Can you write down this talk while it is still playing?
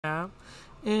app,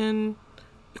 and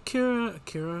Akira's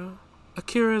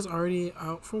already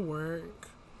out for work.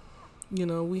 You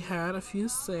know, we had a few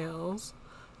sales.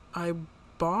 I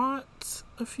bought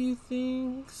a few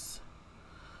things.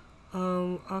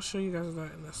 I'll show you guys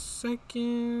that in a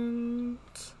second.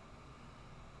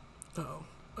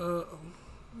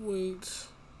 Wait.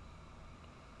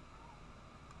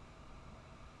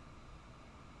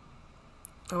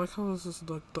 I like how this is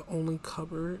like the only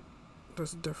cupboard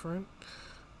that's different.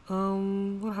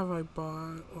 What have I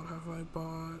bought? I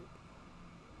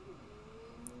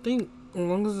think as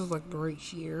long as it's like right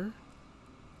here,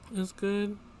 it's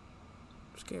good.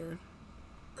 I'm scared.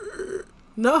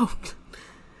 No!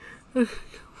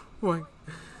 What?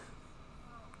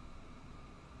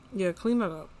 Yeah, clean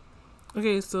that up.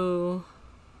 Okay, so...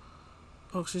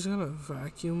 Oh, she's gonna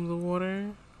vacuum the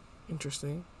water?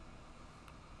 Interesting.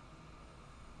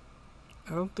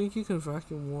 I don't think you can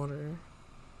vacuum water.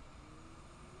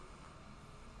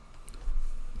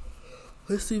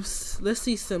 Let's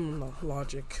see sim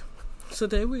logic. So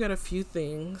today we got a few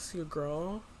things. Your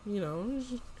girl, you know,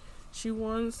 she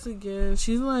wants to get...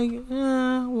 She's like,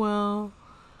 well...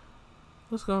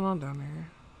 What's going on down there?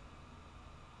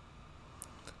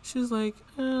 She's like,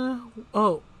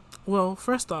 oh, well,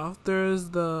 first off, there's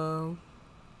the...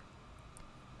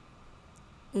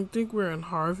 I think we're in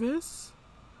harvest.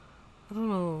 I don't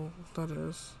know what that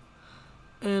is.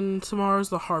 And tomorrow's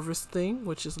the harvest thing,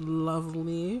 which is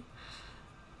lovely.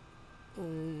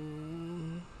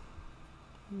 We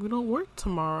don't work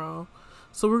tomorrow.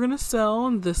 So we're going to sell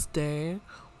on this day,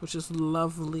 which is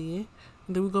lovely.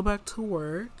 And then we go back to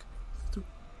work.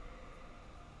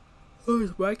 Oh,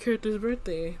 it's my character's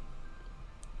birthday.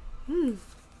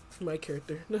 My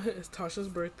character. It's Tasha's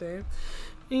birthday.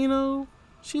 And, you know,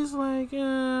 she's like,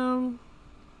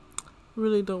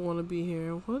 really don't want to be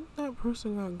here. What that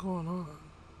person got going on?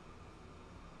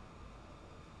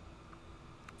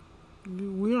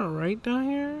 We are right down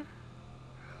here?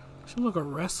 She look a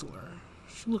wrestler.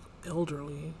 She look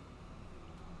elderly.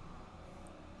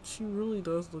 She really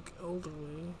does look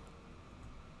elderly.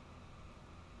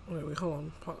 Wait, hold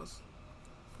on. Pause.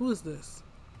 Who is this?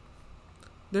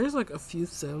 There's like a few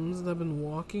Sims that have been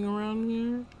walking around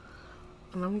here.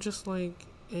 And I'm just like,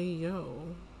 hey,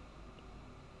 yo.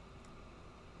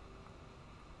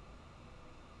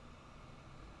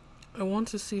 I want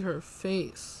to see her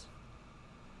face.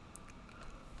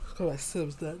 Look at my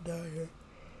Sims that down here.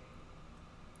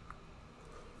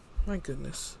 My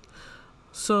goodness.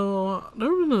 So, there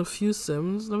have been a few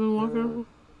Sims that have been walking around.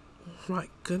 My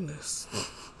goodness.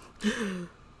 We've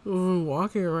been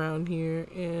walking around here,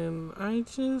 and I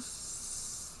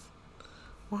just...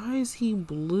 Why is he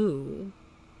blue?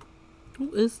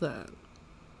 Who is that?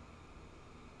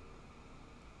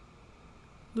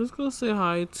 Let's go say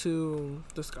hi to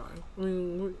this guy. I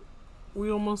mean, we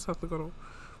almost have to go to...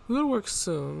 We gotta work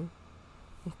soon.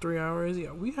 3 hours?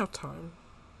 Yeah, we have time.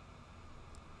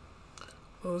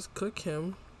 Well, let's cook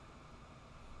him.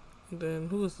 And then,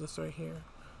 who is this right here?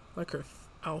 Like her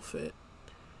outfit.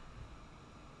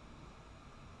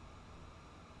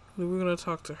 We're gonna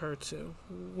talk to her too.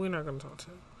 We're not gonna talk to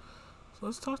him. So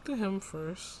let's talk to him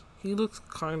first. He looks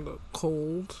kind of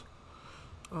cold.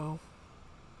 Oh.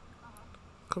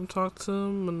 Come talk to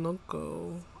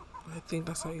Monoko. I think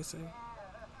that's how you say.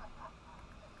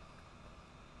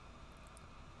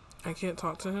 I can't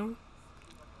talk to him?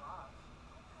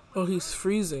 Oh, he's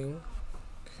freezing.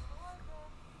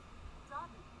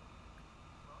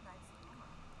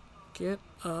 Get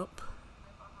up.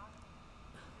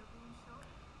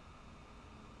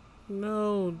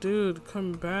 No, dude,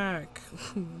 come back.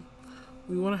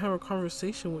 We want to have a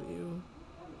conversation with you.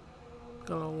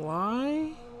 Gonna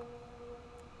lie?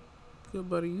 Good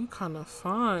buddy, you kind of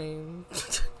fine.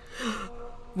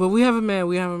 But we have a man.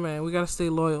 We gotta stay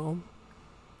loyal.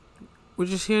 We're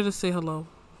just here to say hello.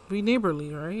 Be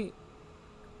neighborly, right?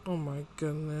 Oh my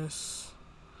goodness.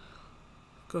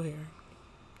 Go here.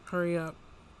 Hurry up.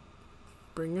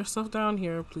 Bring yourself down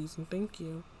here, please, and thank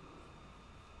you.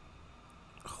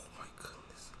 Oh my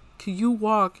goodness. Can you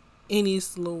walk any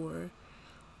slower?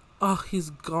 Oh, he's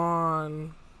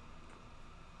gone.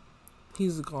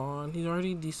 He's gone. He's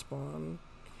already despawned.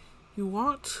 You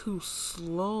walk too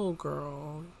slow,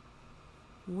 girl.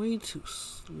 Way too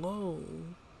slow.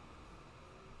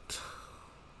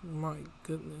 My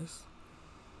goodness.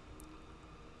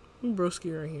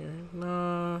 Broski right here.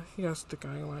 Nah, he got stick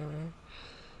eyeliner.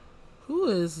 Who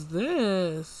is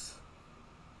this?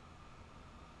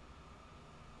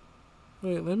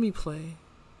 Wait, let me play.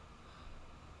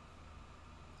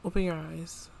 Open your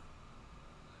eyes.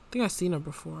 I think I've seen her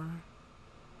before.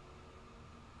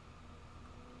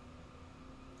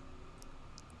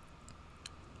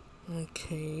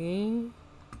 Okay.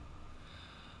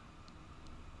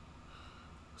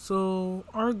 So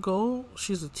our goal,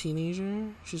 she's a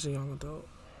teenager, she's a young adult.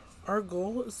 Our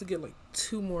goal is to get like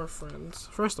 2 more friends.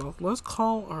 First off, let's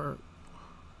call our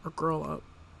girl up.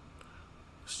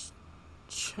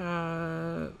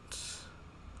 Chat,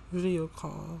 video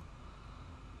call.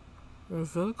 We're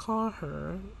gonna call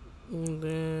her, and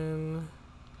then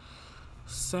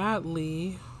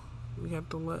sadly we have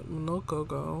to let Minoko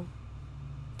go.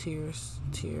 Tears,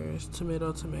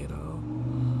 tomato.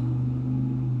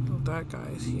 Oh, that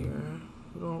guy's here.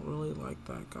 We don't really like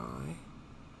that guy.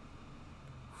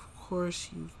 Of course,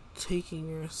 you taking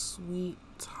your sweet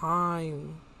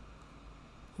time.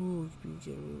 Ooh, you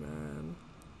get me, man.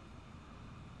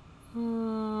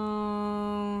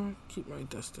 Keep my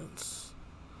distance.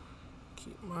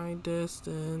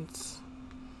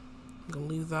 I'm gonna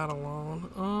leave that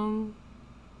alone.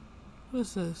 What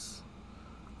is this?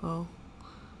 Oh.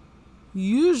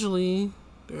 Usually,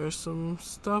 there's some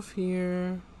stuff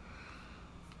here.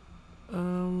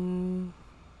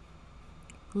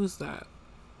 Who's that?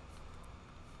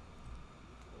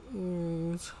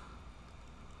 Who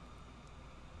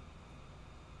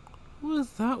is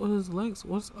that with his legs?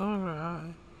 What's other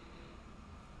eye?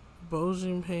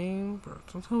 Bulging pain? Bro,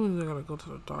 don't tell me I gotta go to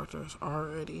the doctors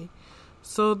already.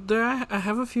 So there, I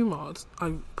have a few mods.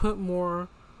 I put more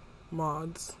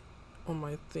mods on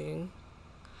my thing.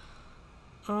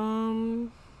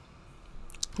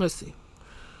 Let's see.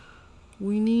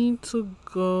 We need to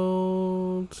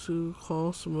go to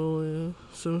call some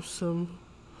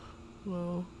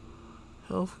well,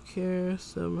 healthcare,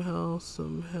 some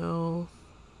health.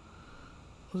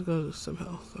 Let's go to some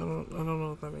health. I don't know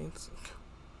what that means.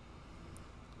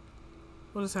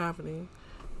 What is happening?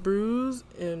 Bruise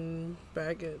and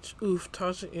baggage. Oof,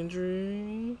 Tasha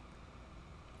injured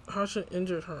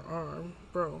her arm.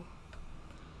 Bro.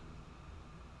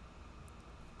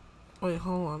 Wait,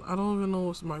 hold on. I don't even know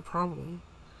what's my problem.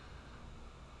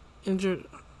 Injured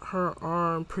her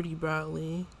arm pretty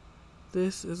badly.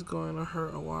 This is going to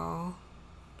hurt a while.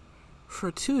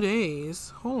 For 2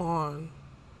 days? Hold on.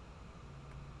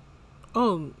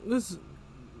 Oh, this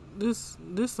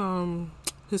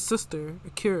his sister,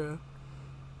 Akira.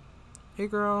 Hey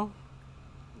girl,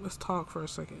 let's talk for a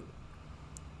second.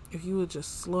 If you would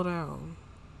just slow down.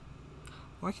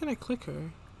 Why can't I click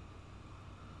her?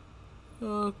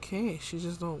 Okay, she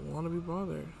just don't want to be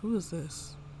bothered. Who is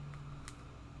this?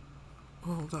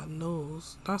 Oh, that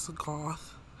nose. That's a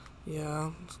goth.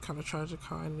 Yeah, it's kind of tragic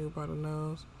how I knew by the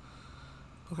nose.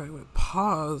 Okay, wait,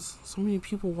 pause. So many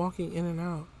people walking in and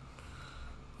out.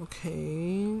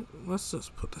 Okay, let's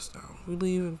just put this down. We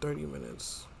leave in 30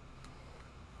 minutes.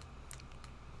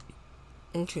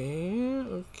 Okay.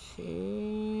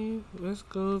 Let's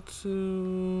go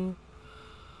to...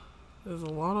 There's a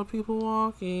lot of people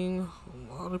walking.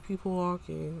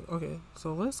 Okay,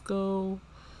 so let's go.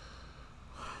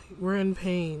 We're in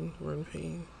pain.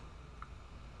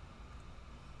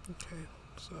 Okay,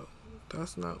 so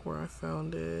that's not where I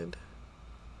found it.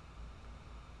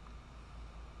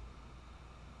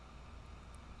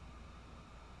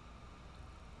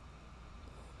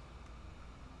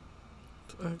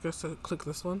 I guess I click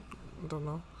this one. I don't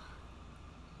know.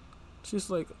 She's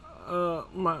like,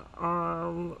 my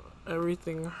arm,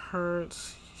 everything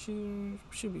hurts. She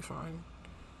should be fine.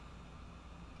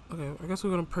 Okay, I guess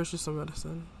we're gonna purchase some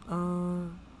medicine.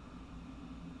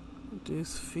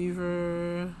 Reduce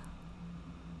fever.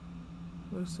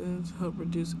 Medicines help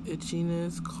reduce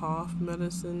itchiness, cough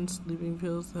medicine, sleeping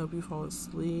pills to help you fall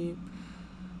asleep.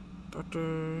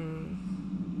 Dr.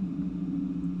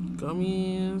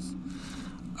 Gummies.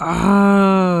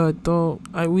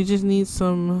 We just need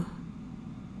some.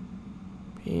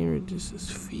 Pain reduces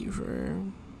fever.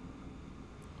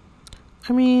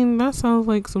 I mean, that sounds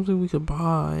like something we could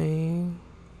buy.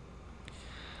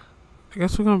 I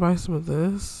guess we're gonna buy some of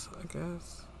this, I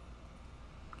guess.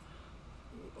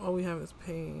 All we have is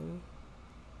pain.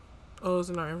 Oh, it's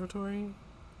in our inventory?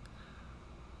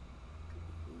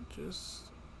 Just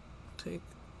take.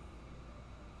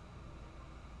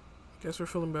 Guess we're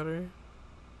feeling better.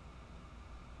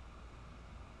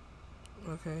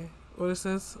 Okay. What it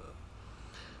says?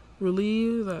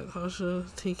 Relieve that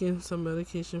Tasha taking some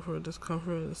medication for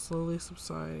discomfort and slowly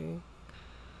subsiding.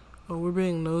 Oh, we're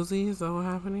being nosy? Is that what's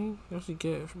happening? That's what you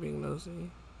get for being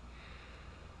nosy.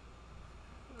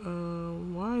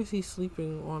 Why is he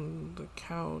sleeping on the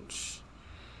couch?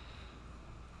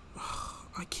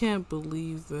 I can't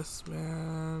believe this,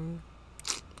 man.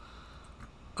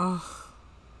 Ugh.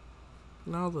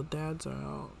 Now the dads are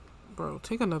out. Bro,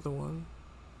 take another one.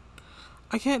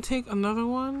 I can't take another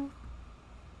one?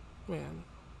 Man,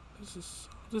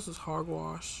 This is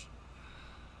hogwash.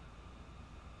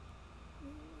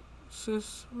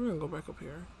 Sis, we're gonna go back up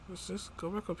here. Let's just go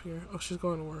back up here. Oh, she's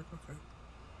going to work. Okay.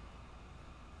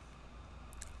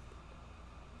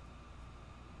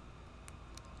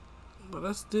 But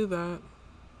let's do that.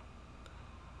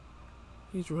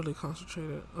 He's really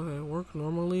concentrated. Okay, work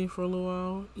normally for a little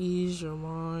while. Ease your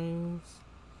minds.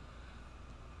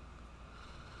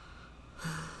 I'm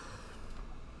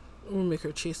gonna make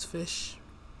her chase fish.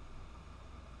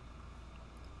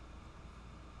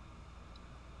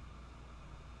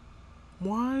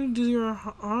 Why does your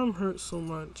arm hurt so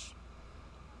much?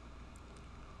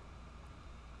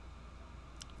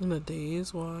 In a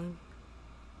daze, why?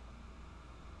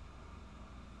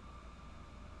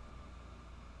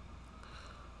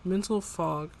 Mental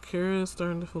fog. Kara is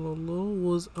starting to feel a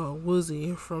little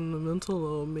woozy from the mental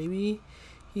load. Maybe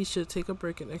he should take a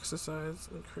break and exercise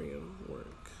and creative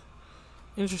work.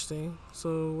 Interesting.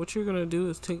 So what you're gonna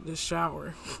do is take this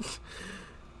shower.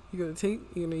 You're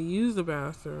gonna use the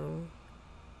bathroom.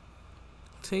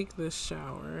 Take this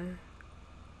shower.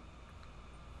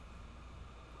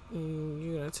 And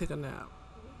you're gonna take a nap.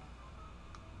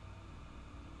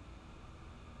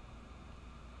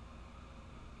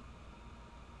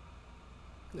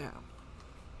 Now.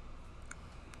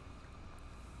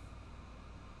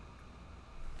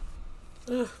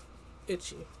 Ugh,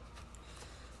 itchy.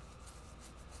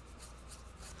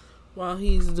 While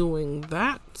he's doing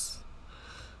that,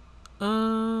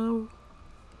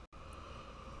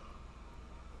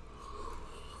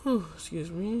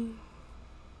 excuse me.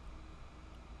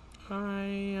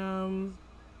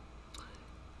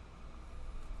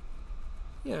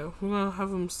 Yeah, we're gonna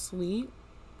have him sleep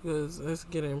because it's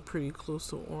getting pretty close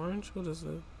to orange. What is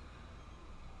it?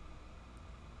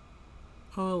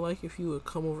 I would like if you would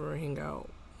come over and hang out.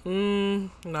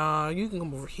 Nah, you can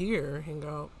come over here and hang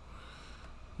out.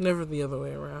 Never the other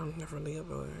way around. Never the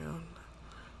other way around.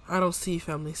 I don't see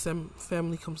family.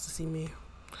 Family comes to see me.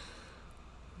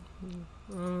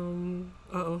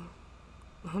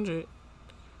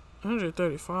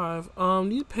 135.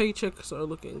 These paychecks are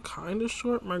looking kind of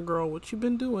short, my girl. What you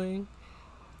been doing?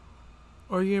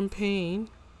 Are you in pain?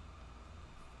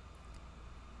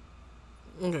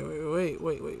 Okay,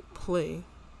 wait. Play.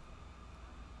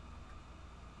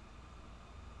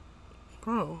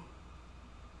 Bro.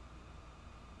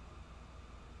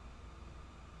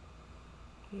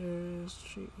 Yes,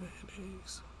 treatment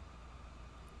headaches.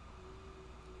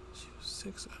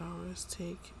 6 hours,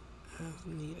 take as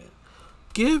needed.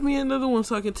 Give me another one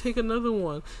so I can take another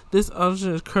one. This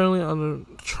option is currently on the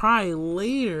try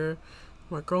later.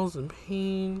 My girl's in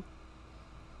pain.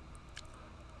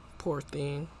 Poor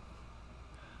thing.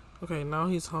 Okay, now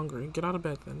he's hungry. Get out of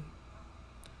bed then.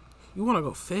 You want to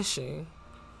go fishing?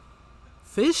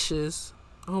 Fishes?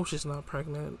 I hope she's not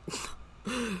pregnant.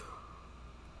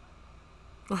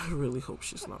 I really hope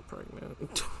she's not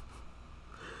pregnant.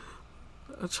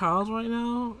 A child right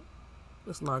now?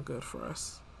 It's not good for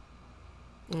us.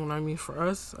 And when I mean for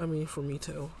us, I mean for me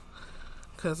too.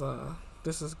 Because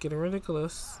this is getting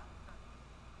ridiculous.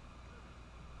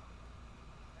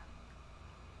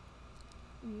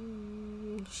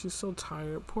 She's so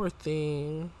tired. Poor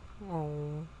thing.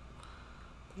 Oh.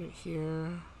 Put it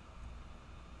here.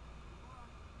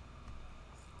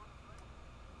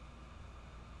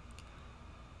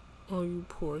 Oh, you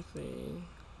poor thing.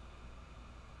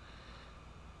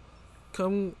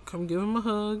 Come give him a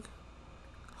hug.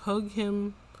 Hug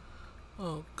him.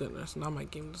 Oh goodness, now my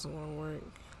game doesn't want to work.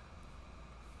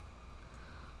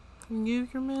 Come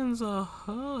give your mans a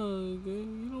hug.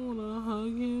 You don't want to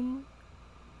hug him?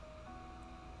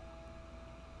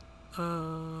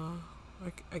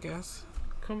 I guess.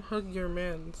 Come hug your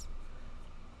mans.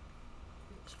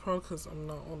 It's probably because I'm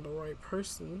not on the right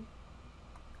person.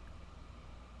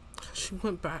 She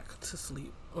went back to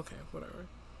sleep. Okay, whatever.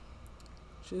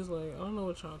 She's like, I don't know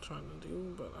what y'all trying to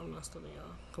do, but I'm not studying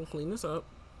y'all. Come clean this up.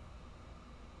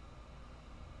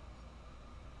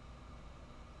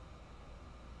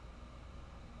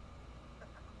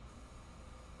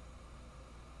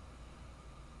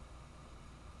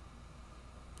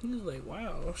 He's like,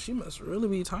 wow, she must really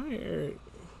be tired.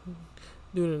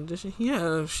 Doing an addition.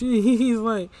 Yeah, he's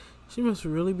like, she must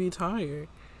really be tired.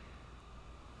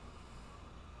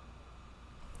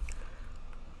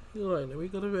 He's like, let me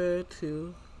go to bed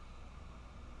too.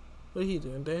 What are he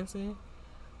doing? Dancing?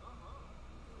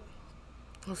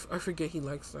 I forget he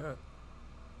likes that.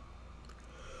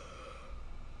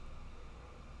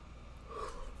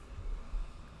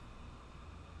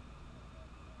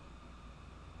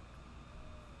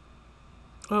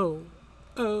 Oh.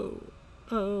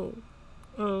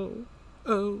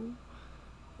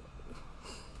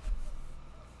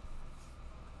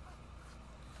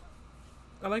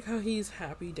 I like how he's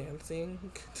happy dancing.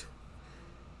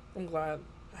 I'm glad.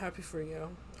 Happy for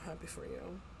you. Happy for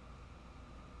you.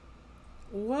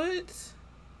 What?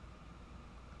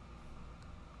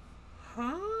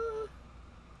 Huh?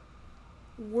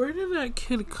 Where did that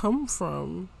kid come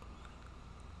from?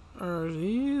 Are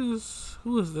these...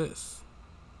 Who is this?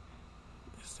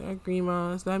 Is that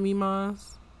Grima? Is that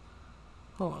Mimas?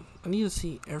 Hold on. I need to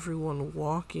see everyone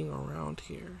walking around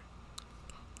here.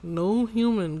 No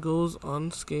human goes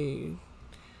unscathed.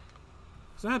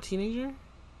 Is that a teenager?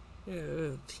 Yeah, it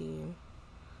is a teen.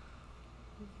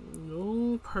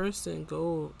 No person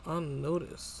goes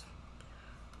unnoticed.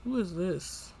 Who is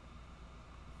this?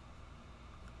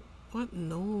 What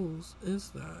nose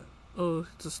is that? Oh,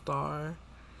 it's a star.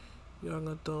 Young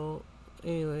adult.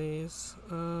 Anyways,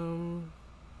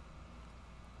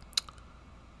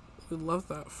 we love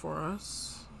that for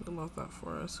us. We love that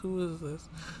for us. Who is this?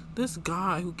 This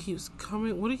guy who keeps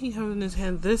coming. What did he have in his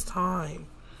hand this time?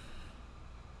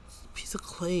 Piece of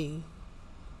clay.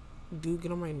 Dude,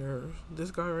 get on my nerves.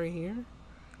 This guy right here,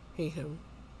 hate him.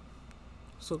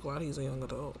 So glad he's a young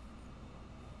adult.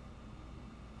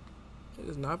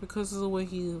 It's not because of the way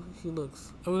he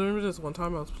looks. I remember this one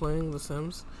time I was playing The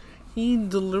Sims. He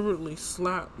deliberately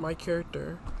slapped my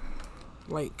character,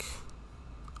 like,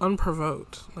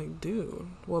 unprovoked. Like, dude.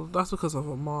 Well, that's because of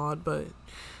a mod, but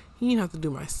he didn't have to do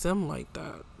my sim like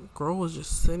that. Girl was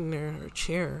just sitting there in her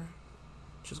chair,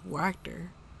 just whacked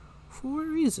her. For what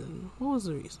reason? What was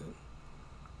the reason?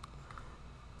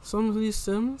 Some of these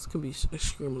sims can be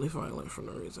extremely violent for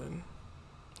no reason.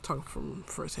 Talking from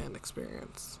first-hand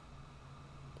experience.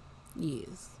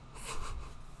 Yes.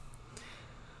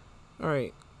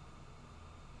 Alright.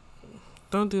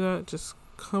 Don't do that. Just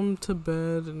come to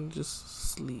bed and just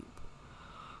sleep.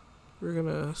 We're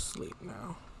gonna sleep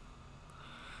now.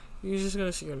 You're just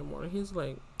gonna see her in the morning. He's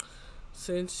like,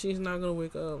 since she's not gonna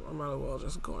wake up, I might as well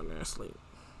just go in there and sleep.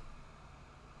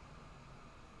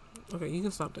 Okay, you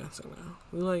can stop dancing now.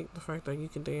 We like the fact that you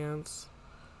can dance.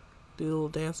 Do a little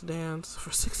dance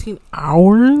for 16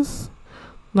 hours?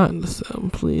 Not in the sim,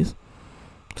 please.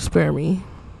 Spare me.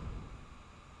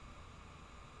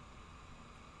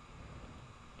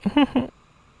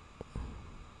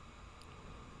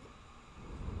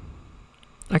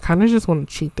 I kind of just want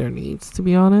to cheat their needs, to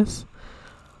be honest.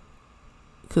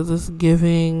 Because it's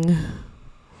giving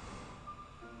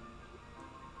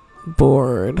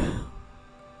bored.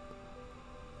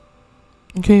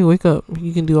 Okay, wake up.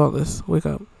 You can do all this. Wake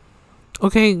up.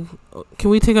 Okay, can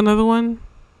we take another one?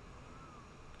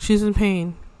 She's in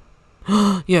pain.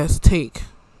 Yes, take.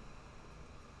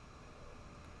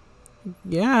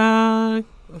 Yeah.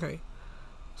 Okay.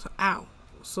 So, ow.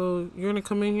 So, you're going to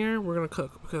come in here. We're going to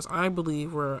cook. Because I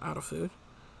believe we're out of food.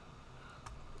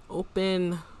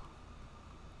 Open.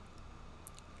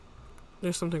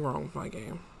 There's something wrong with my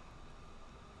game.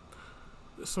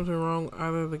 There's something wrong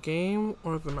either the game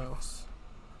or the mouse.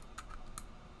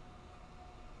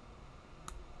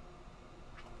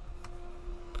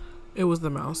 It was the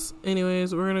mouse.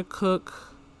 Anyways, we're gonna cook.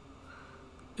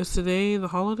 Is today the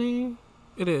holiday?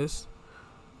 It is.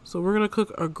 So we're gonna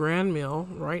cook a grand meal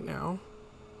right now.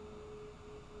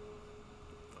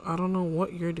 I don't know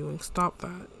what you're doing. Stop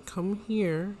that. Come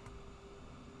here.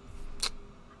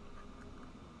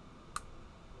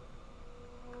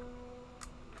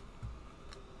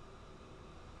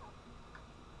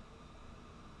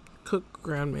 Cook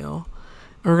grand meal.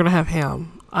 And we're gonna have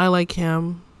ham. I like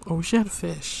ham. Oh, we should have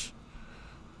fish.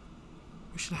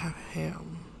 We should have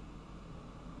ham.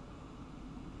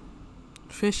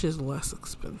 Fish is less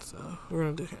expensive. We're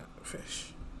gonna do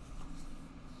fish.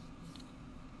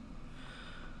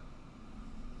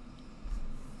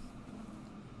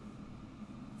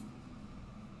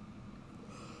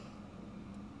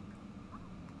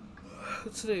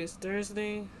 Today is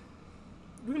Thursday.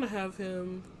 We're gonna have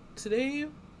him today.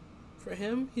 For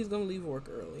him, he's gonna leave work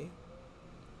early.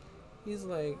 He's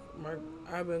like,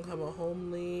 I've been coming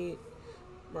home late.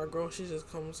 My girl, she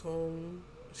just comes home.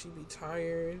 She be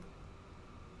tired.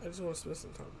 I just want to spend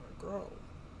some time with my girl.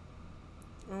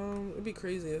 It'd be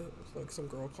crazy if like some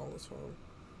girl called his phone.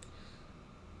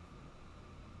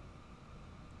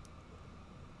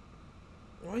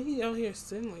 Why he out here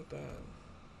sitting like that?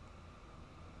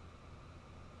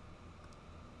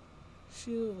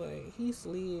 She was like, he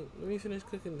sleep. Let me finish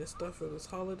cooking this stuff for this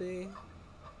holiday.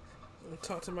 And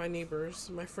talk to my neighbors,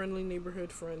 my friendly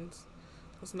neighborhood friends.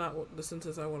 That's not what the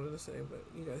sentence I wanted to say, but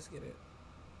you guys get it.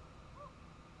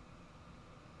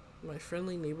 My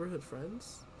friendly neighborhood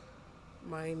friends.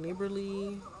 My neighbor.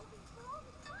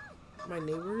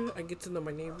 I get to know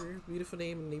my neighbor. Beautiful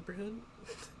name and neighborhood.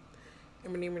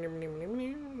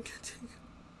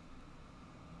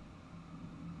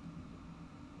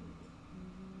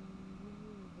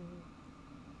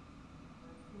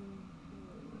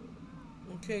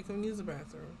 Okay, come use the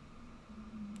bathroom.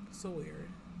 So weird.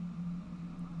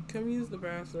 Come use the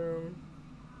bathroom.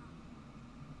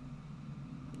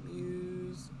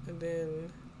 Use, and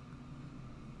then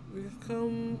we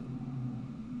come.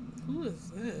 Who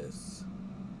is this?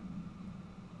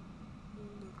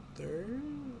 The third?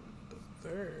 The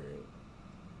third.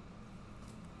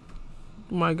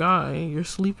 My guy, you're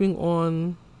sleeping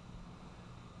on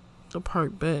the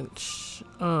park bench.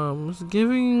 It's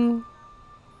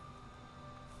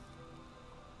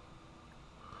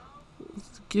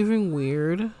giving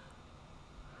weird.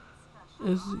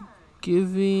 It's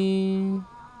giving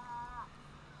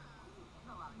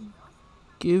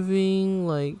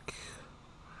like,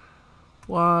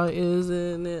 why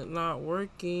isn't it not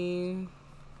working?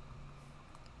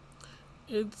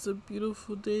 It's a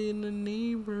beautiful day in the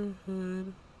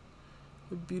neighborhood.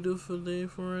 A beautiful day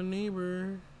for a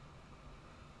neighbor.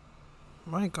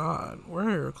 My God, where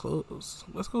are your clothes?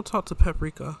 Let's go talk to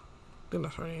Paprika. I think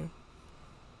that's her name.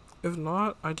 If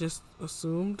not, I just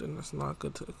assumed, and it's not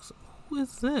good to assume. Who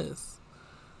is this?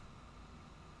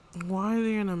 Why are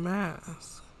they in a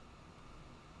mask?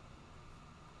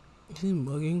 Is he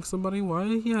mugging somebody? Why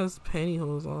did he have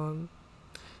pantyhose on?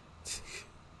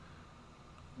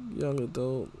 Young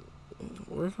adult.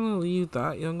 We're gonna leave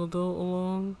that young adult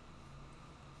alone.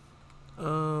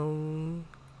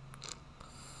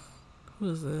 Who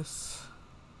is this?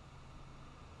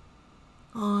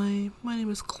 Hi, my name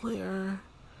is Claire.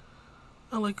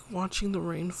 I like watching the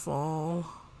rain fall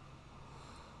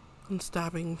and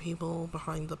stabbing people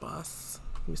behind the bus.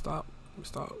 Let me stop.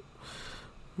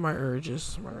 My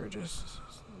urges.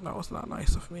 That was not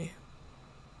nice of me.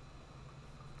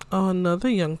 Oh, another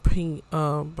young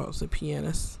about to say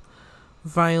pianist.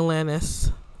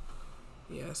 Violinist.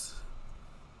 Yes.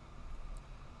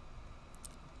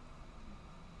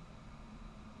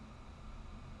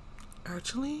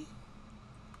 Actually,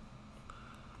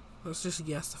 let's just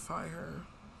yesify her.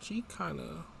 She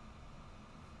kinda...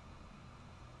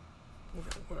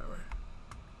 Okay, whatever.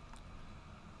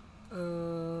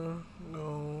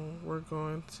 No, we're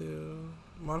going to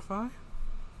modify.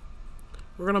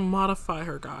 We're gonna modify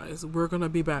her, guys. We're gonna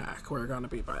be back.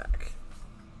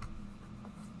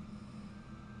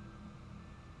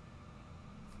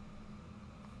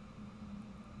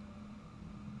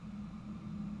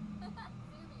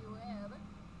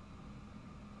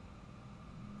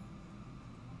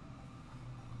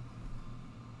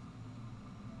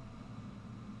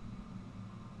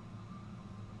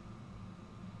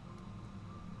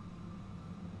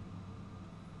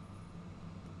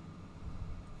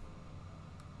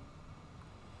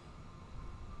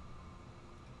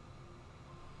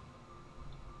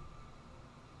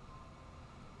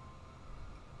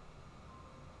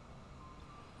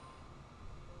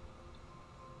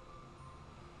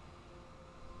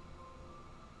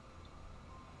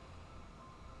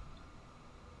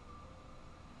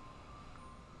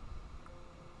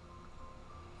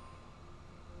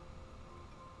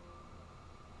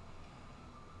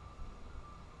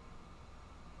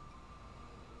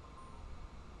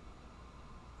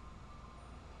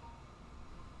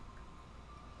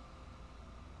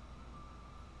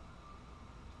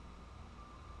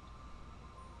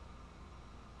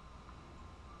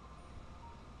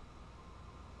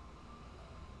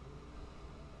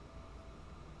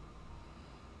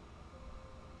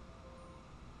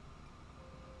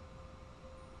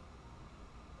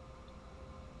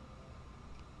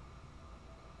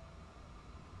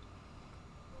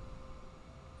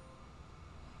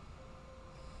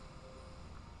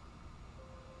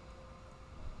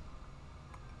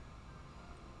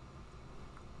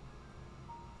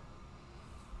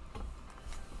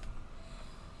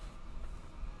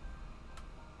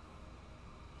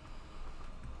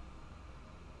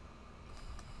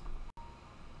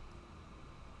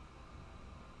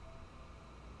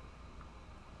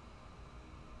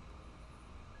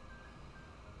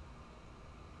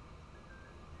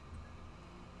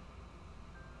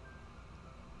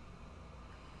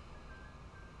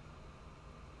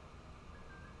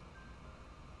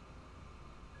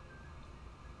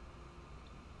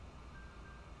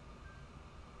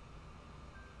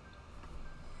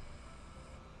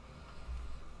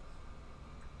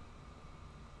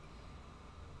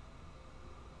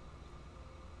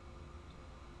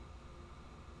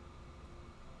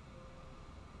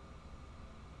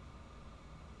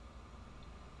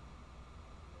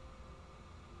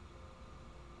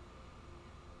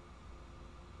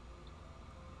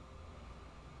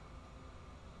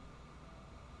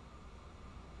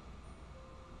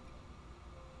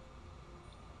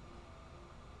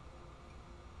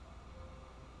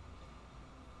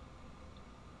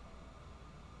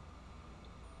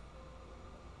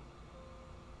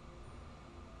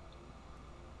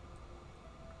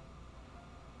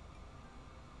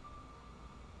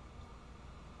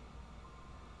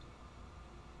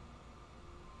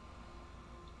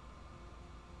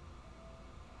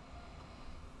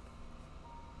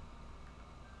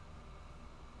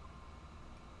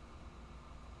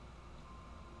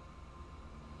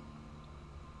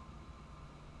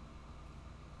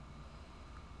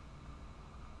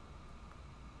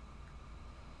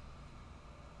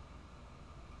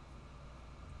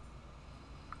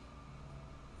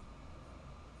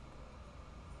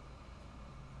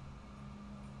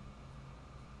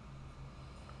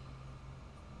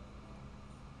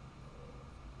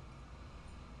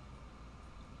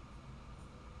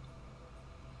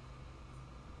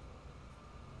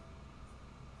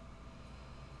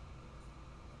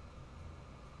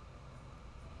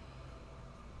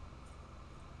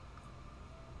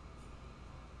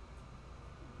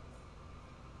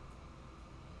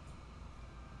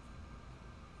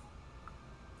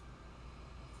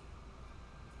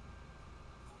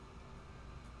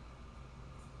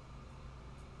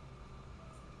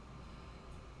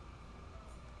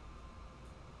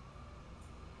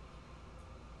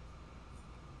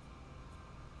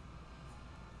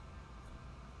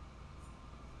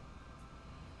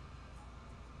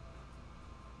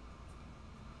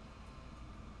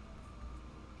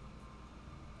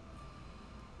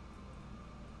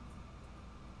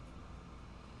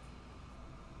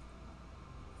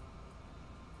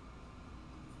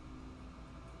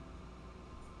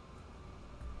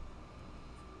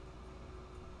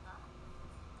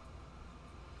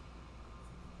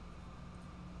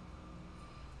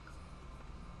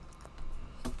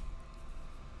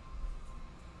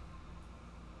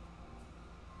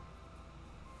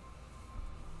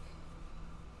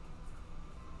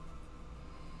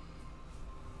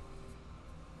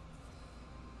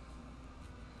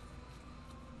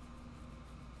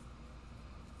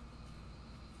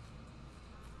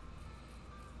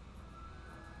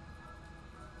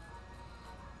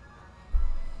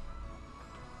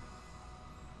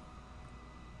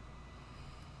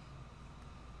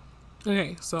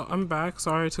 Okay, so I'm back.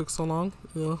 Sorry it took so long.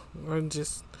 I'm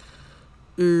just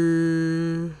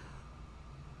looking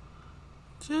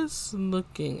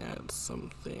at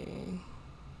something.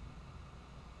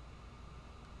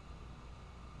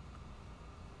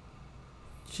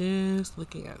 Just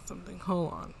looking at something.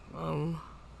 Hold on.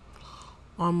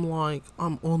 I'm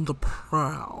on the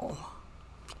prowl.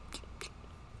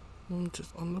 I'm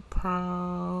just on the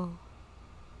prowl.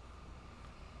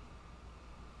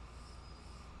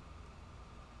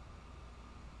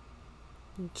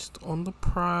 Just on the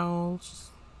prowl.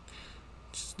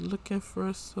 Just looking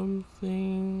for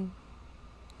something.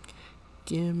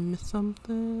 Give me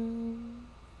something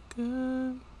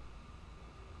good.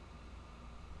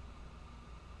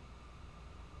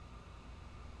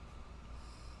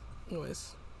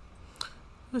 Anyways, I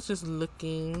was just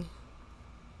looking.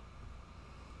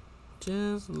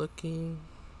 Just looking.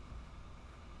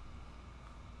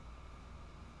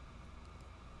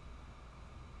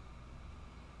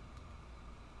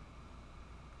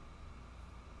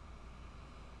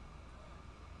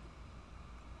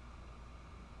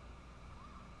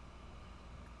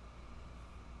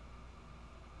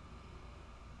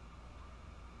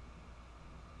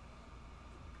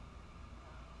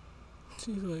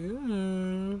 She's like,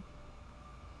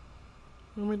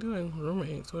 what am I doing?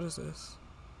 Roommates, what is this?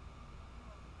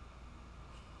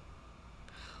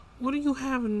 What do you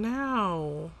have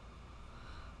now?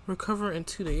 Recover in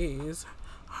 2 days.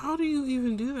 How do you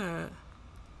even do that?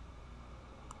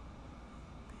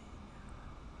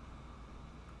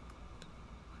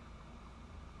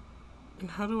 And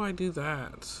how do I do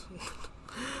that?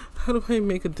 How do I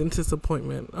make a dentist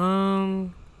appointment?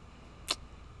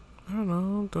 I don't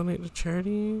know, donate to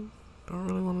charity. Don't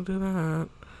really want to do that.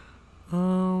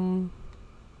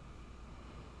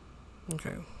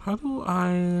 Okay, how do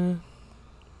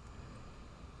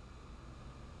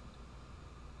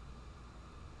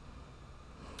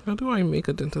I make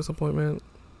a dentist appointment?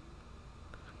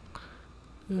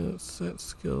 Set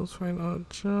skills, find odd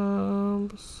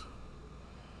jobs.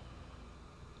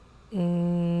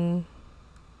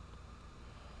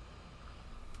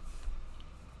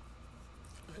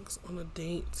 On a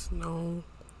date, no.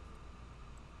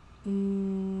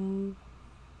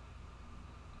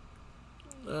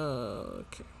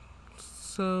 Okay,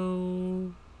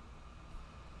 so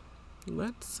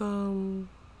let's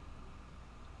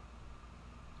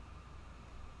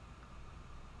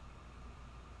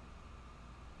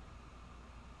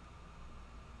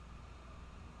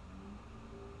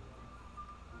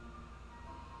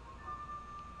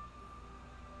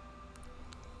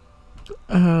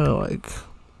like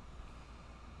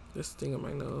this thing in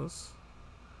my nose.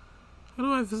 How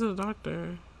do I visit a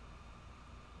doctor?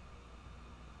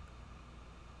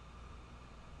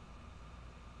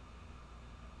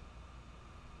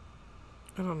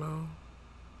 I don't know.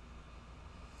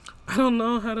 I don't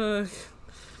know how to.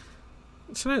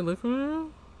 Should I look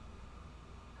around?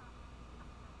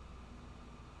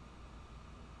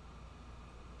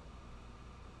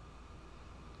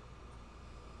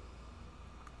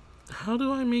 How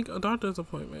do I make a doctor's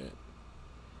appointment?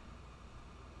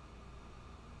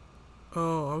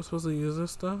 Oh, I'm supposed to use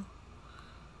this stuff?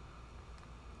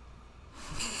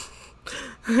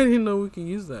 I didn't know we could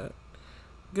use that.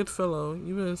 Good fellow,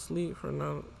 you've been asleep for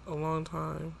not a long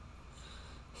time.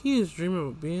 He is dreaming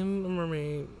of being a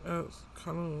mermaid. That's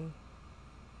kind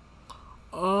of...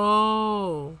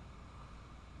 Oh.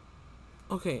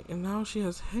 Okay, and now she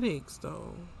has headaches,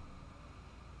 though.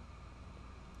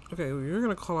 Okay, well, you're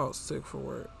gonna call out sick for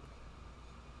work.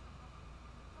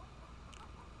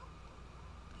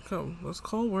 Come, let's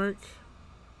call work.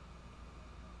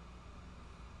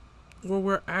 Well,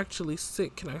 we're actually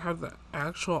sick. Can I have the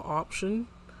actual option?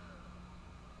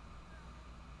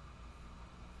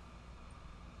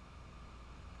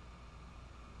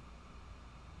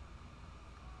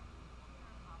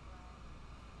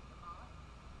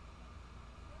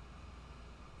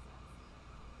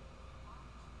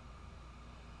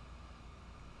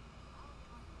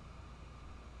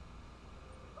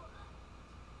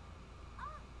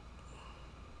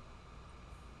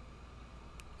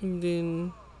 And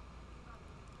then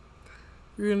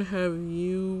we're gonna have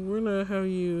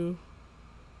you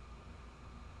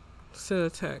send a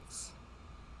text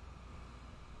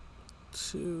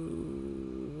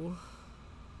to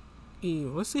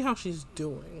Eve. Let's see how she's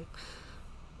doing.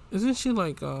 Isn't she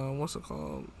like what's it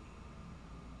called?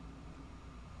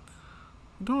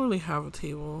 We don't really have a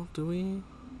table, do we?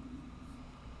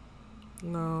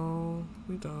 No,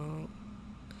 we don't.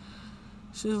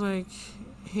 She's like,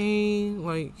 hey,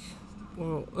 like,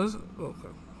 well, let's, okay,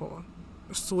 hold on.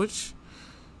 Switch.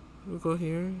 We'll go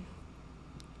here.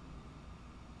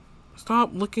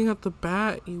 Stop looking at the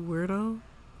bat, you weirdo.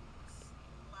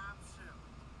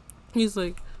 He's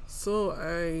like, so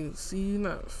I see you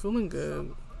not feeling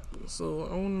good. So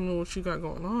I want to know what you got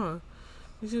going on.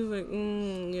 And she's like,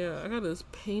 yeah, I got this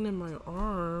pain in my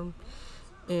arm.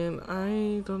 And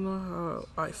I don't know how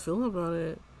I feel about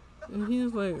it. And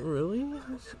he's like, really?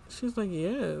 She's like,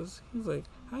 yes. He's like,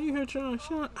 how you hurt your arm?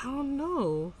 She's like, I don't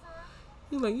know.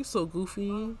 He's like, you so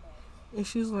goofy. And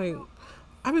she's like,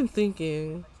 I've been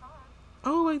thinking, I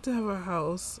would like to have a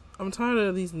house. I'm tired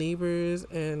of these neighbors,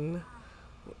 and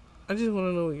I just want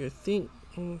to know what you think.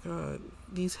 Oh my god,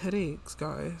 these headaches,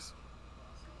 guys.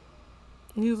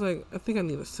 And he was like, I think I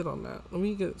need to sit on that. Let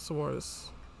me get some more of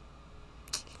this.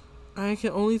 I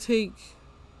can only take...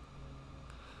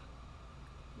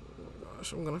 Oh my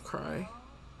gosh, I'm gonna cry.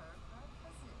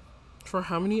 For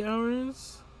how many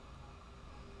hours?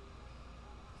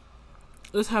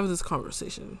 Let's have this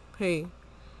conversation. Hey.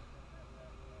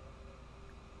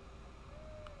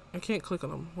 I can't click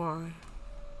on them. Why?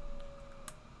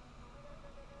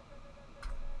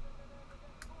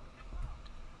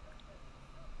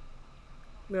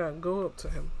 Yeah, go up to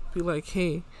him. Be like,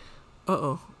 hey,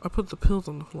 I put the pills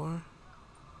on the floor.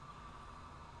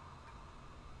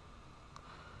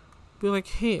 Be like,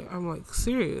 hey, I'm like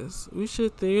serious. We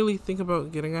should thoroughly think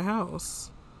about getting a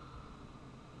house.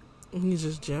 And he's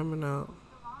just jamming out.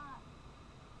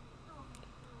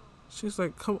 She's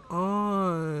like, come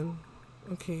on.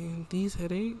 Okay, these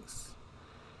headaches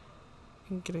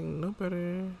ain't getting no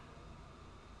better.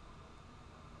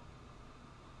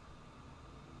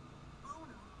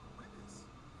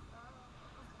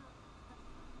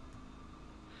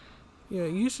 Yeah,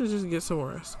 you should just get some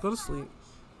rest. Go to sleep.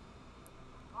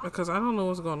 Because I don't know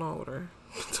what's going on with her.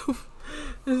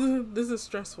 This is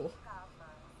stressful.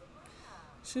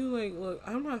 She's like, look,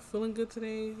 I'm not feeling good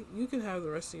today. You can have the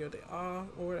rest of your day off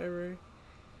or whatever.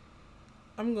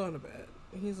 I'm going to bed.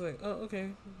 And he's like, oh, okay.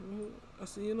 I'll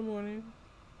see you in the morning.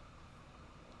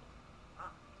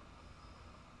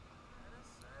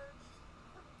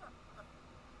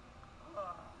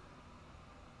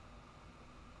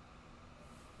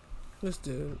 This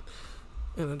dude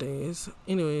in the days.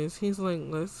 Anyways, he's like,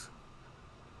 let's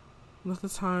let the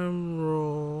time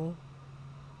roll.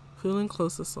 Feeling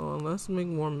close to someone. Let's make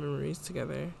more memories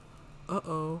together.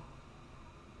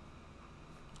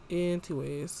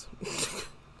 Anyways.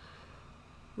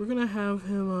 We're gonna have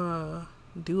him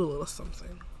do a little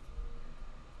something.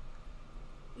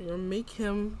 We're gonna make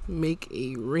him make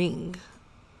a ring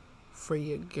for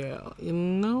your girl, you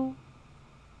know?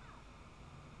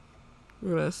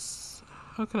 We're gonna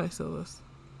how can I sell this?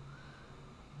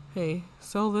 Hey,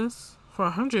 sell this for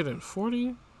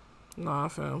 140? Nah,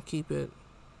 fam, keep it.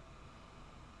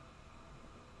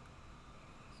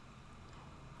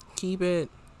 Keep it.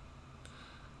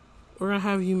 We're gonna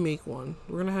have you make one.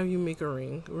 We're gonna have you make a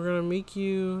ring. We're gonna make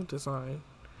you design.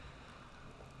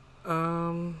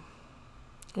 I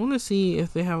wanna see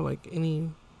if they have like any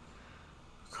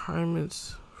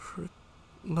requirements for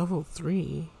level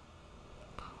 3.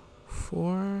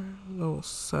 4, level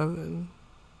 7.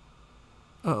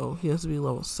 He has to be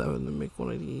level 7 to make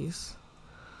one of these.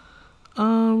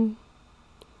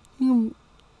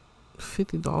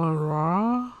 $50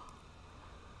 raw.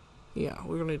 Yeah,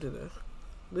 we're gonna do this.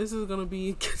 This is gonna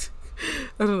be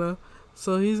I don't know.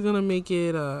 So he's gonna make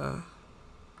it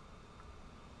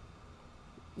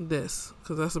this,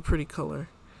 because that's a pretty color.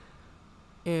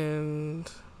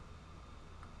 And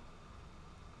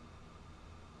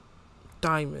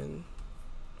diamond.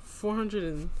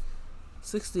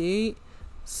 468.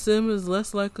 Sim is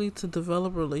less likely to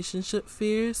develop relationship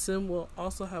fear. Sim will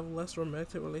also have less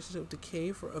romantic relationship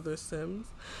decay for other Sims.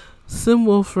 Sim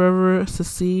will forever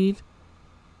succeed.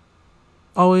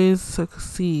 Always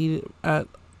succeed at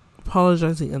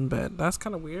apologizing in bed. That's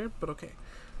kind of weird, but okay.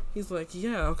 He's like,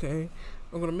 yeah, okay.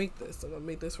 I'm gonna make this. I'm gonna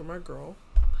make this for my girl,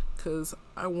 because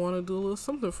I want to do a little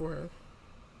something for her.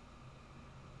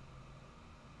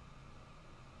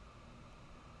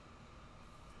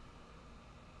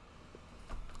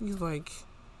 He's like,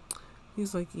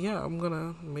 yeah, I'm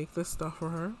gonna make this stuff for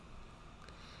her.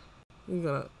 You're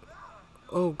gonna,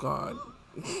 oh god.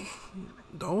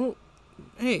 Don't,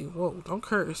 hey, whoa, don't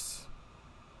curse.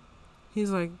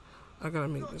 He's like, I gotta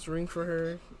make this ring for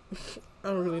her. I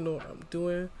don't really know what I'm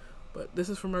doing, but this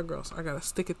is for my girl, so I gotta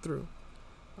stick it through.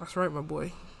 That's right, my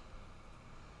boy.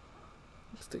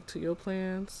 Stick to your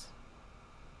plans.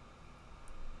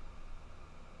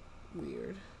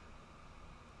 Weird.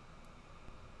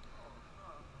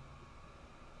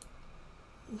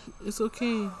 It's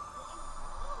okay.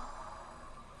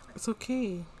 It's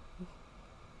okay.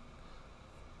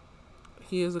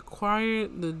 He has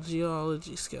acquired the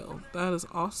geology skill. That is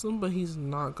awesome, but he's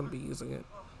not going to be using it.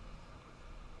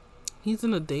 He's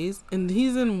in a daze, and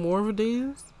he's in more of a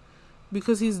daze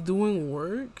because he's doing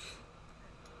work.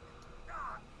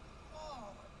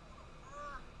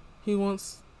 He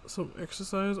wants some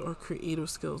exercise or creative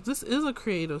skills. This is a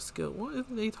creative skill. What are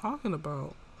they talking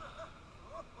about?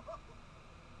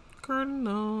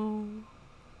 Cardinal.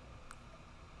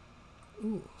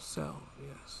 Ooh, sell,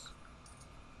 yes.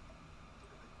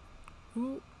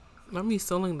 Ooh, not me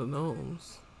selling the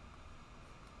gnomes.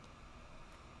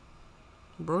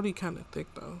 Brody kind of thick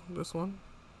though. This one.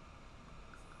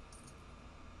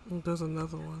 There's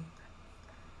another one.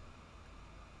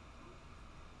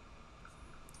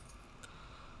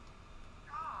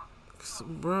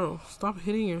 Bro, stop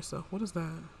hitting yourself. What is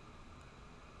that?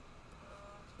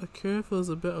 Akira feels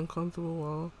a bit uncomfortable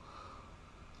while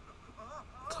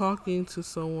talking to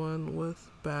someone with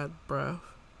bad breath.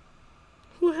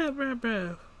 Who had bad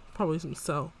breath? Probably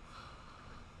himself.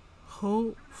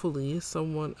 Hopefully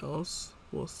someone else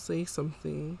will say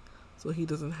something so he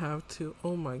doesn't have to.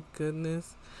 Oh my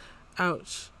goodness.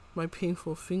 Ouch. My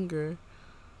painful finger.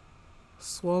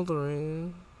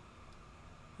 Sweltering.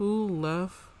 Who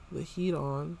left the heat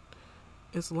on?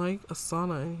 It's like a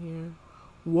sauna in here.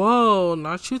 Whoa,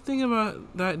 not you thinking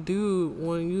about that dude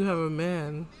when you have a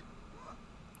man.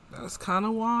 That's kind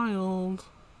of wild.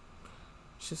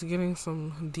 She's getting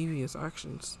some devious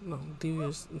actions. No,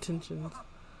 devious intentions.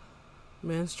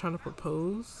 Man's trying to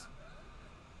propose.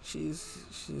 She's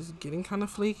getting kind of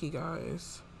flaky,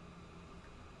 guys.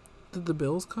 Did the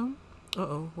bills come?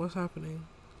 Uh-oh, what's happening?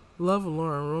 Love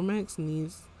alarm. Romance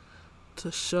needs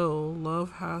to show.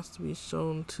 Love has to be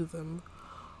shown to them.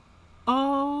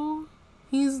 Oh,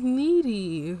 he's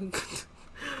needy.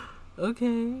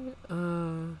 Okay.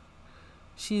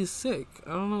 She's sick.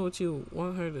 I don't know what you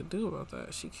want her to do about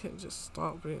that. She can't just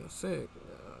stop being sick.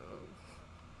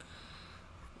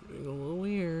 Being a little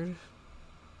weird.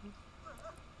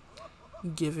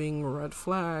 Giving red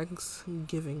flags.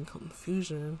 Giving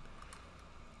confusion.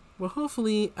 But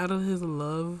hopefully, out of his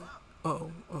love...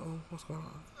 Uh-oh. What's going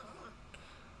on?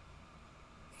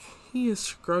 He is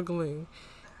struggling.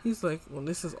 He's like, when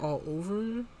this is all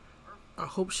over, I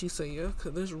hope she say yes.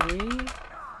 Because this ring...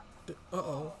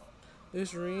 Uh-oh.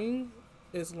 This ring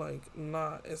is like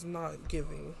it's not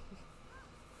giving.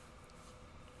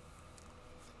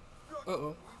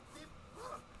 Uh-oh.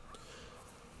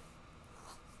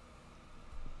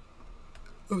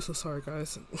 I'm so sorry,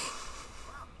 guys.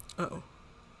 Uh-oh.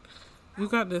 You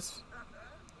got this.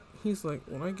 He's like,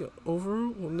 when I get over,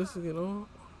 when this is get on.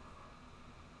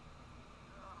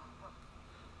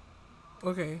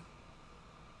 Okay.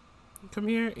 Come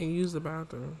here and use the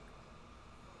bathroom.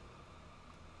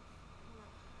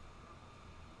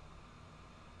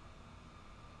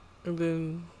 And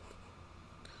then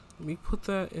let me put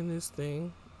that in this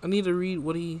thing. I need to read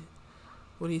what he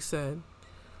said.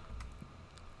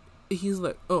 He's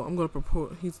like, oh, I'm gonna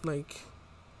propose. He's like,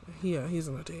 yeah, he's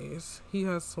in a daze. He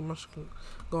has so much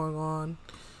going on.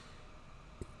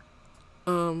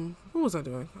 What was I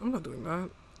doing? I'm not doing that.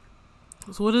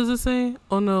 So what does it say?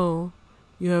 Oh no,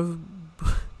 you have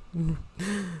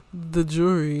the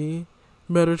jury.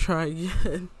 Better try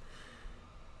again.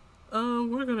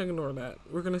 We're gonna ignore that.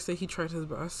 We're gonna say he tried his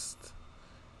best,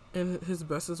 and his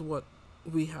best is what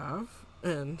we have,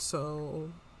 and so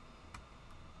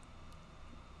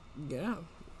yeah.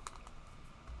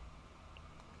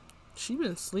 She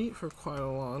been asleep for quite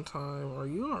a long time. Are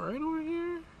you alright over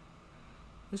here?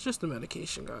 It's just the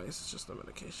medication, guys. It's just the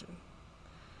medication.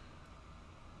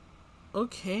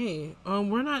 Okay.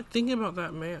 We're not thinking about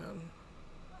that man.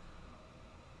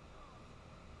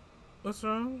 What's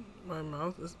wrong? My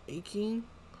mouth is aching.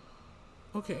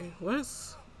 Okay,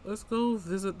 let's go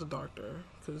visit the doctor,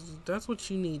 because that's what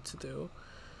you need to do.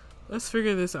 Let's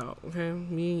figure this out, okay?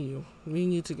 Me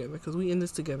and you together, because we in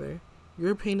this together.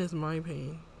 Your pain is my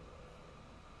pain,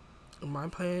 and my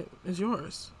pain is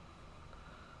yours.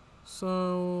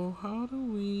 So how do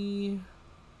we...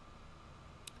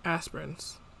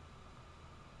 Aspirins.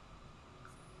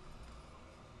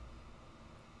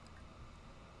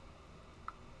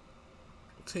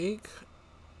 Take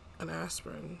an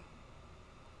aspirin.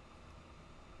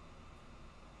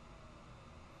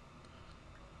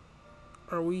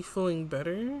 Are we feeling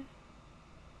better?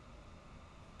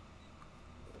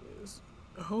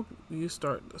 I hope you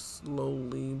start to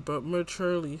slowly but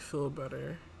maturely feel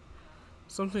better.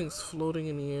 Something's floating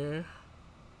in the air.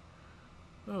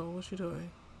 Oh, what's she doing?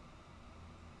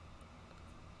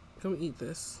 Come eat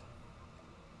this.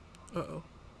 Uh-oh.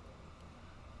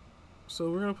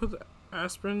 So we're gonna put the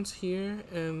aspirins here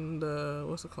and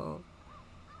what's it called?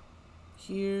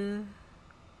 Here.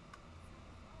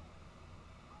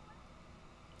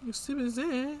 You still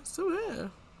there? Still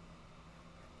there.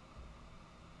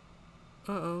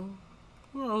 Uh-oh.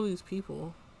 Who are all these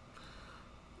people?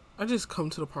 I just come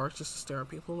to the park just to stare at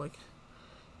people like,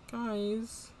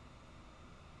 guys.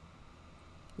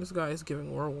 This guy is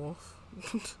giving werewolf.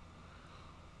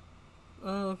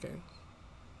 Oh, okay.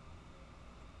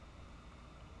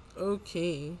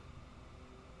 Okay.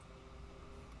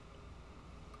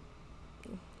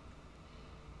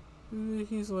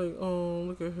 He's like, oh,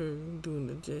 look at her doing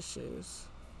the dishes.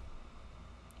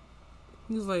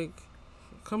 He's like,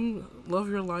 come love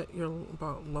your life.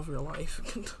 Love your life.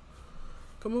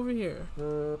 Come over here.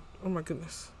 Oh my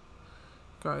goodness,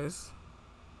 guys.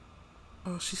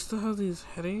 Oh, she still has these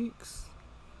headaches.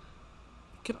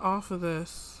 Get off of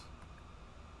this.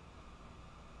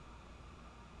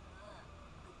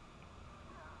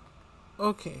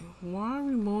 Okay, why are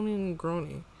we moaning and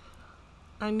groaning?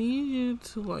 I need you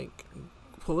to like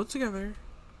pull it together.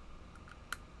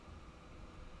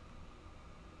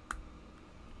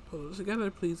 Pull it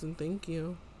together, please, and thank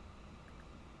you.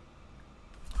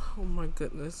 Oh my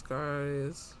goodness,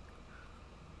 guys.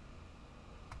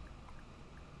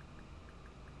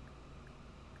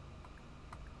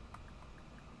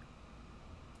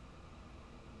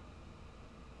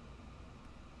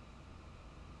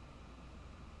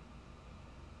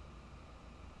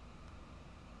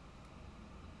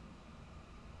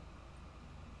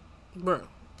 Bro.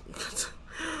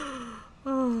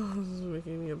 Oh, this is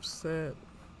making me upset.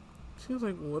 She was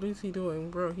like, what is he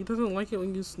doing? Bro, he doesn't like it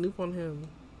when you snoop on him.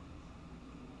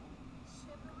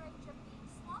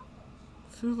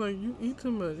 She was like, you eat too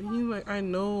much. He's like, I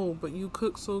know, but you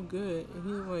cook so good. And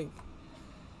he's like,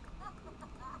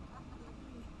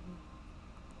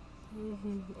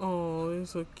 oh, they're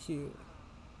so cute.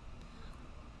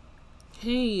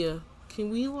 Hey,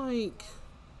 can we like,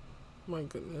 my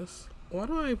goodness. Why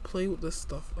do I play with this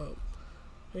stuff up?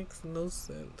 Makes no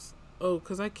sense. Oh,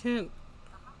 because I can't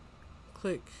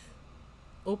click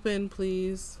open,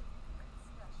 please.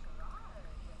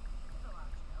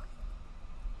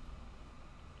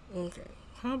 Okay,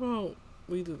 how about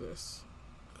we do this?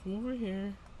 Come over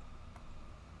here.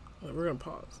 Right, we're gonna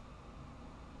pause.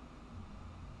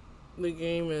 The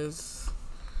game is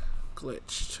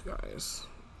glitched, guys.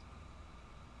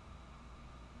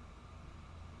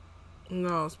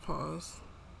 Now it's pause.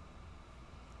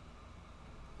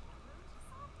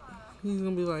 He's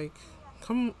gonna be like,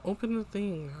 come open the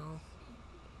thing now.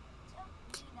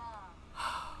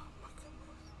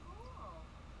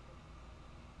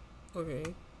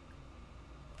 Okay.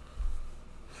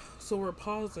 So we're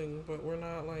pausing, but we're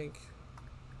not like,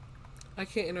 I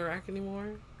can't interact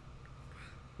anymore.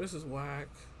 This is whack.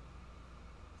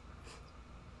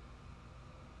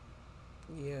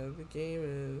 Yeah, the game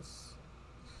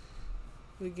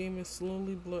is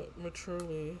slowly but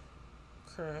maturely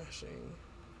crashing.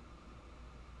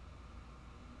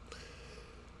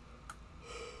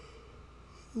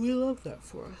 We love that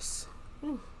for us.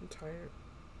 I'm tired.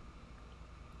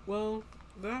 Well,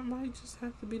 that might just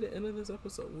have to be the end of this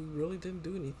episode. We really didn't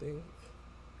do anything.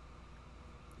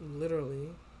 Literally.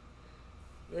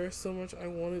 There's so much I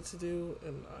wanted to do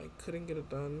and I couldn't get it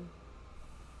done.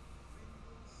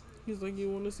 He's like, you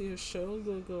want to see his show?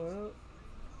 Gonna go out?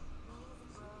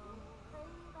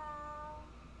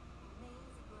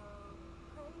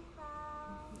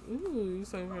 Ooh, you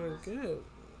sound kind of good.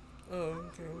 Oh,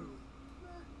 okay.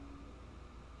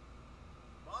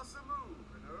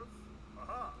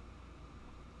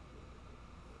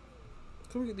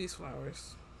 Come get these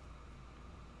flowers.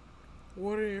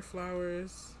 Water your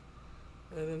flowers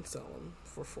and then sell them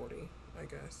for 40, I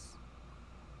guess.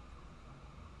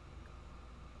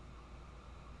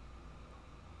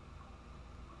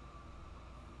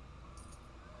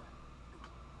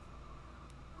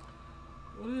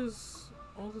 What is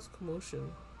all this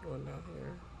commotion going down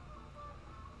here?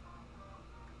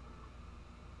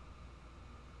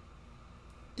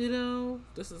 Ditto.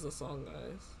 This is a song,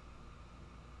 guys.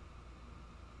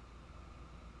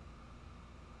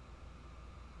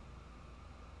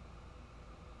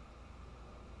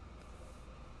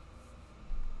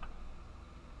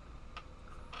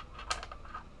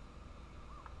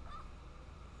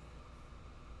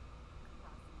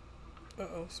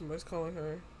 Uh-oh, somebody's calling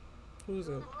her. Who is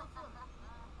it?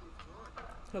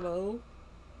 Hello?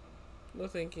 No,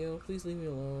 thank you. Please leave me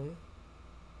alone.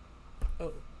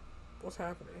 Oh, what's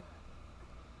happening?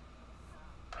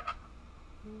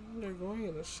 They're going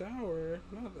in the shower.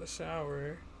 Not the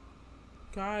shower.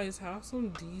 Guys, have some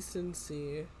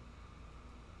decency.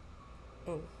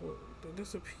 Oh, well, they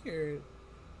disappeared.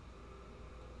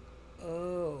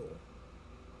 Oh.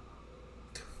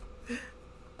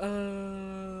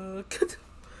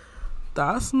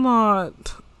 That's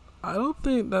not. I don't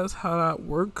think that's how that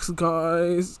works,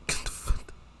 guys.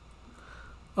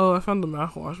 Oh, I found the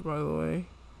mouthwash, by the way.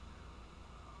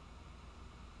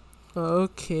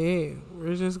 Okay,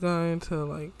 we're just going to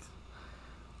like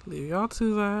leave y'all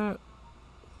to that.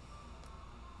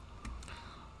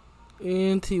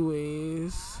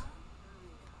 Anyways.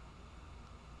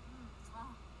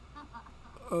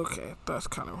 Okay, that's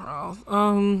kind of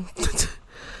wrong.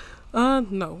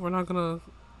 No, we're not gonna.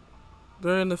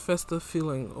 They're in the festive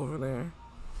feeling over there.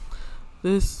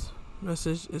 This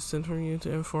message is sent from you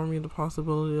to inform you the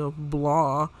possibility of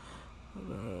blah.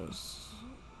 This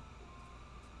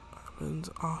happens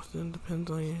often, depends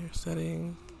on your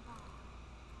setting.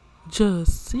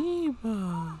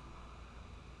 Jasiba.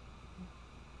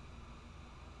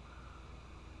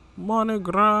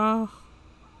 Monogra.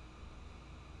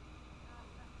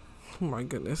 Oh my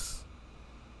goodness.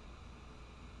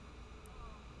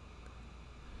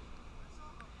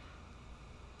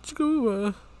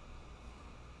 Chikuba.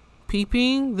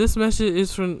 Peeping. This message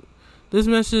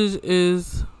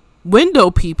is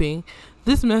window peeping.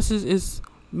 This message is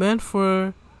meant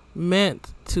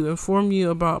to inform you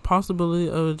about possibility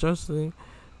of adjusting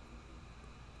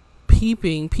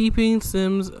peeping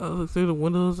sims through the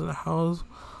windows of the house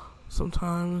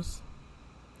sometimes.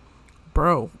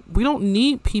 Bro, we don't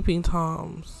need peeping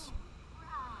toms.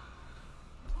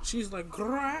 She's like,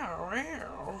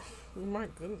 growl. My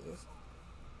goodness.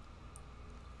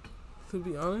 To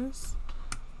be honest,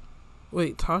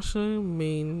 wait, Tasha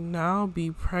may now be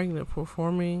pregnant,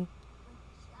 perform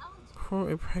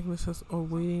a pregnancy test or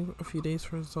waiting a few days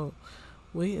for result.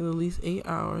 Wait at least 8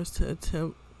 hours to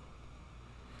attempt.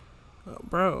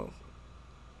 Bro,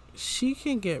 she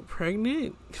can get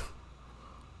pregnant.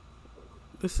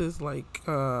 This is like,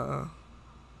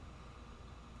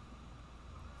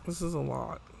 this is a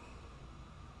lot.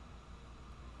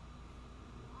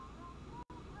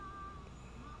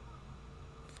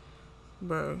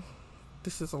 Bro,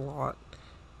 this is a lot.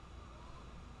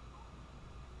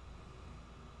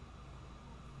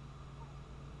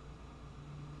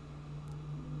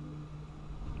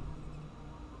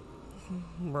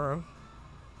 Bro.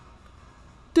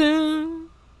 Dun.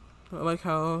 I like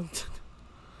how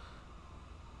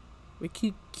we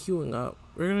keep queuing up.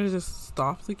 We're gonna just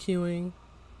stop the queuing.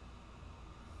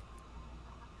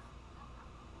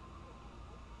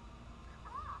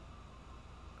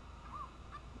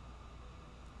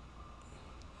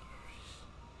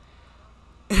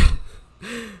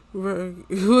 Bro,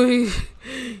 you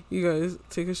guys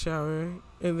take a shower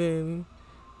and then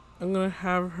I'm gonna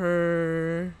have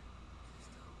her.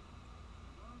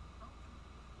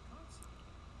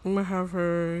 Oh,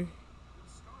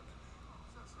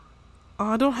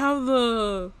 I don't have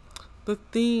the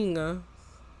thing,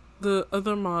 the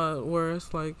other mod where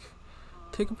it's like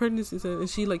take a pregnancy test and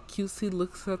she like cutesy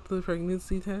looks at the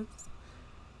pregnancy test.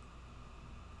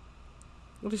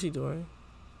 What is she doing?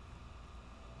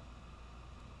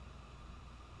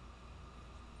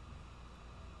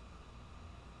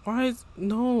 Why is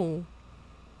no?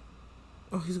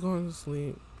 Oh, he's going to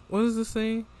sleep. What does this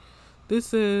say?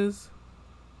 This is.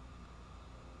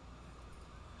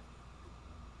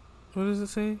 What does it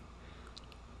say?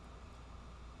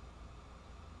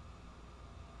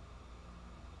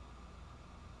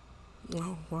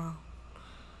 Oh, wow.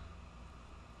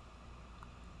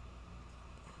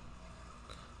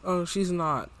 Oh, she's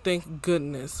not. Thank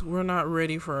goodness. We're not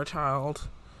ready for a child.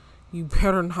 You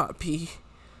better not be.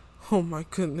 Oh my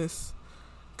goodness.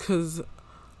 'Cause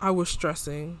I was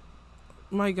stressing.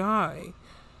 My guy.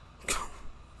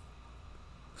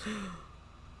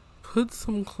 Put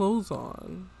some clothes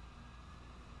on.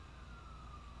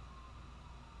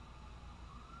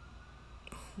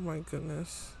 Oh my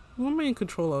goodness. What am I in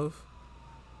control of?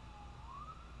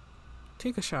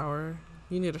 Take a shower.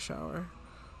 You need a shower.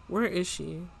 Where is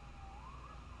she?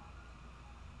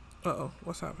 Uh-oh.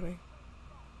 What's happening?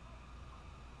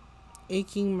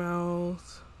 Aching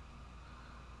mouth.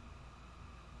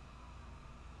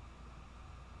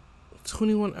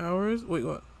 21 hours? Wait,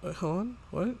 what? Wait, hold on.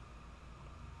 What?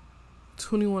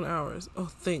 21 hours. Oh,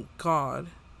 thank God.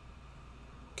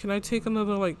 Can I take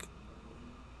another, like,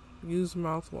 used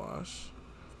mouthwash?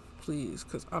 Please,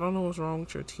 because I don't know what's wrong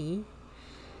with your teeth.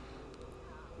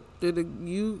 Did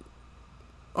you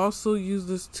also use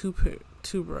this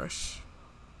toothbrush?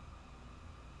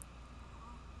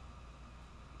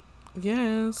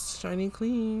 Yes, shiny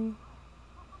clean.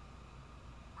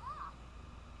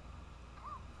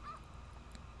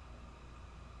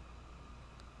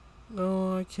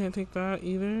 No, I can't take that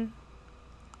either.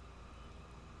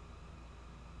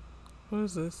 What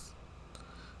is this?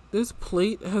 This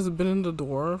plate has been in the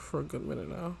door for a good minute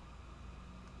now.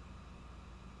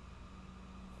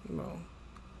 No.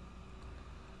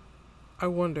 I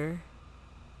wonder.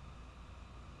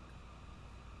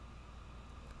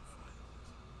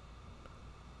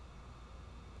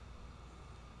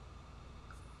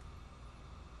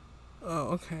 Oh,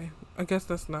 okay. I guess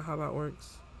that's not how that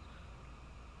works.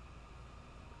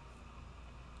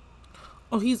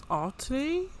 Oh, he's off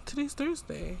today? Today's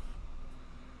Thursday.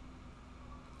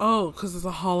 Oh, because it's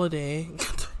a holiday.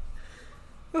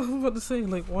 I was about to say,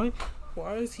 like, why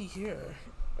is he here?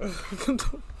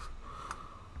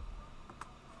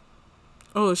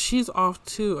 Oh, she's off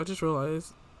too. I just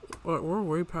realized. We're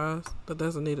way past the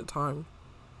designated time.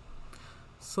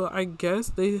 So I guess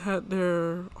they had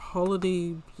their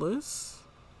holiday bliss.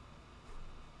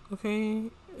 Okay,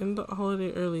 in the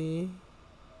holiday early.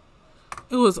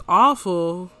 It was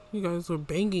awful. You guys were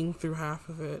banging through half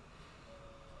of it.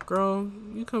 Girl,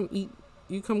 you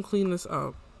come clean this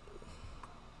up.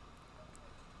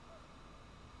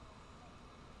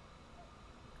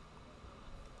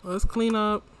 Let's clean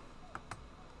up.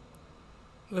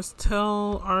 Let's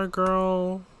tell our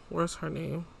girl, where's her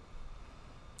name?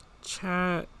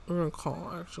 Chat. We're gonna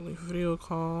call, actually. Video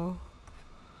call.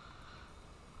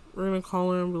 We're gonna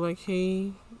call her and be like,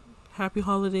 hey, happy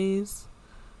holidays.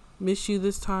 Miss you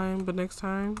this time, but next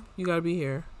time, you gotta be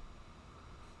here.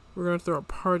 We're gonna throw a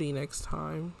party next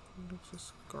time. It's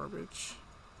just garbage.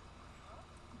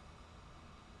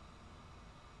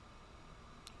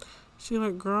 She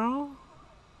like, girl,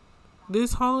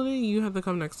 this holiday, you have to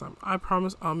come next time. I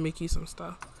promise I'll make you some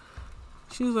stuff.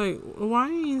 She was like, why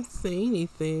didn't you say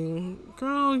anything?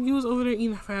 Girl, you was over there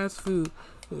eating fast food.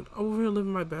 Dude, over here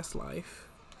living my best life.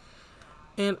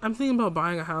 And I'm thinking about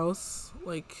buying a house,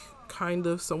 like, kind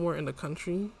of somewhere in the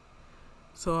country.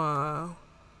 So, I'll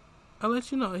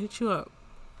let you know. I'll hit you up.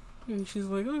 And she's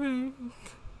like, okay.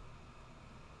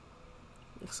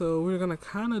 So, we're gonna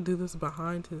kind of do this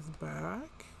behind his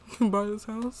back. Buy this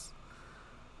house.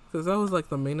 Because that was, like,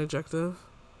 the main objective.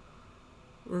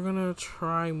 We're gonna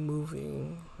try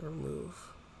moving. We're gonna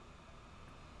move.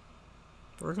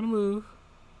 We're gonna move.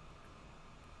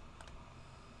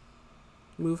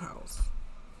 Move house.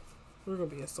 We're gonna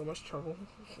be in so much trouble.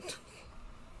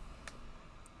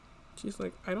 She's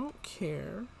like, I don't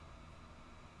care.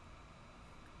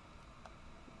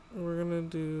 We're gonna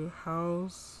do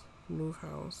house, move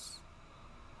house.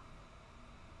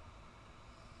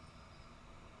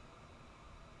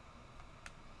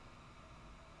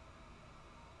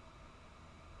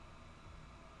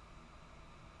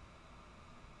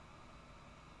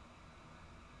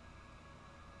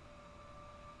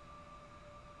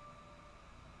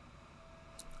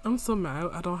 I'm so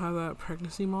mad I don't have that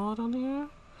pregnancy mod on here.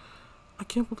 I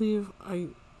can't believe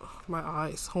my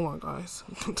eyes. Hold on, guys.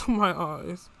 My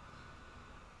eyes.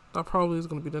 That probably is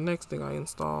going to be the next thing I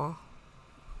install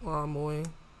while I'm away.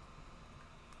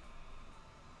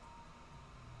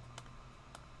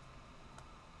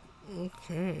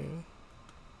 Okay.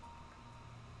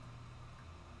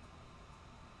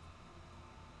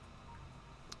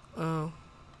 Oh.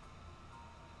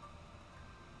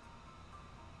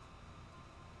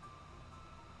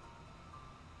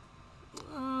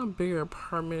 Bigger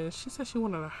apartment. She said she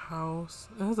wanted a house.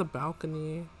 It has a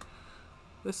balcony.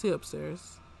 Let's see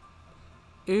upstairs.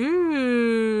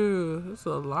 Ew, it's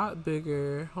a lot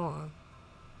bigger. Hold on.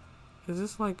 Is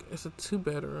this like, it's a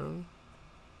 2-bedroom?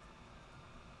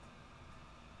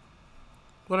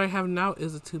 What I have now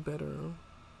is a 2-bedroom.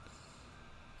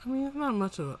 I mean, it's not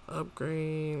much of an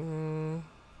upgrade.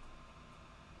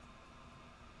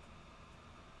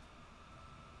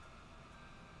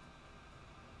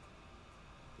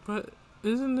 But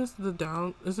isn't the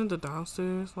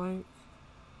downstairs like,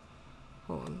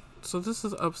 hold on. So this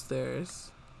is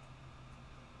upstairs.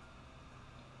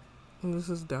 And this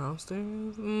is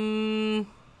downstairs. I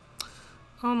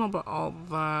don't know about all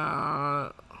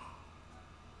that.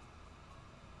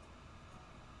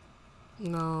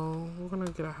 No, we're gonna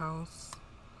get a house.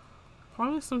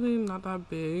 Probably something not that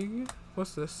big.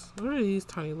 What's this? What are these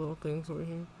tiny little things over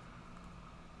here?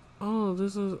 Oh,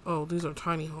 these are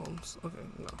tiny homes. Okay,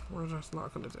 no, we're just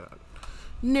not gonna do that.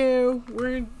 No,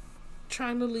 we're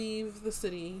trying to leave the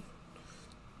city.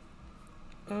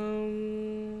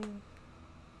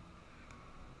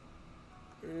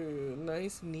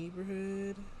 Nice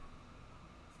neighborhood.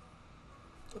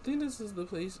 I think this is the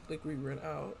place like we rent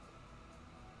out.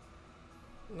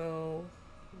 No.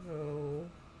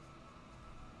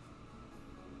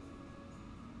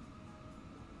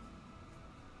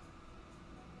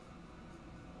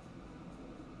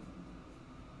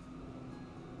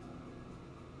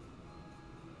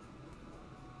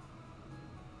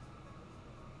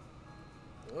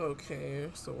 Okay,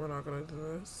 so we're not gonna do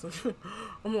this.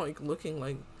 I'm like looking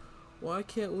like, why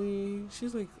can't we?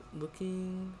 She's like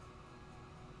looking.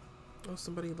 Oh,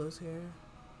 somebody lives here.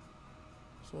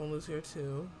 Someone lives here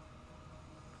too.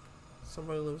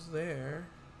 Somebody lives there.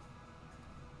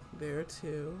 There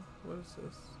too. What is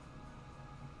this?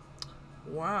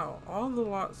 Wow, all the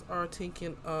lots are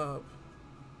taken up.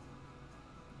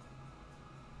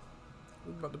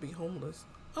 We're about to be homeless.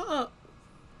 How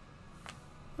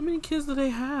many kids do they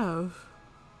have?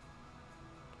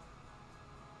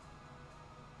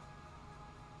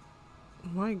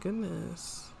 My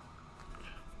goodness.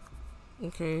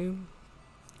 Okay.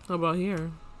 How about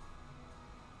here?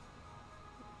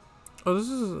 Oh, this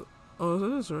is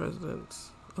a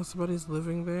residence. Oh, somebody's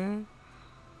living there.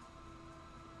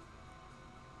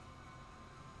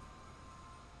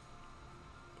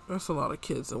 That's a lot of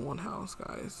kids in one house,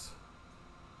 guys.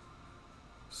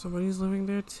 Somebody's living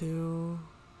there too.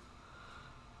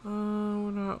 We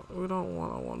don't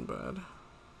want a one bed.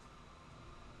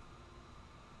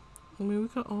 I mean, we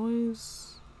can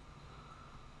always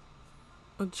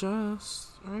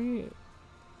adjust, right?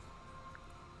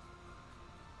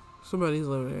 Somebody's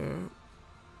living there.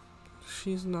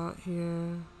 She's not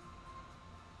here.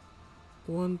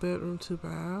 1 bedroom, 2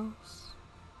 baths.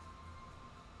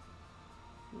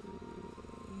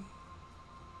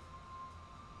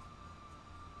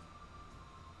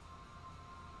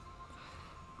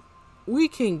 We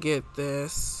can get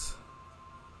this.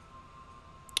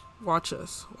 Watch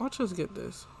us. Watch us get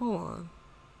this. Hold on.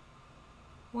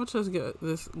 Watch us get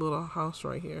this little house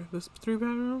right here. This 3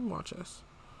 bedroom. Watch us.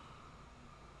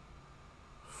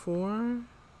 4.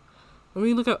 Let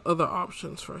me look at other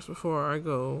options first before I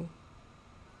go.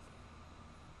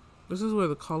 This is where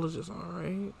the colleges are,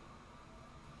 right?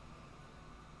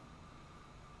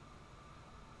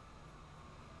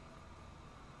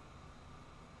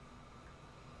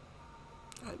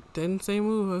 I didn't say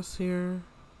move us here.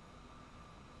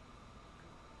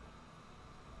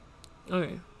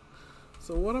 Okay.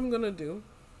 So what I'm gonna do,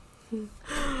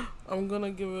 I'm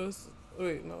gonna give us,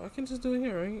 wait, no, I can just do it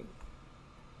here, right?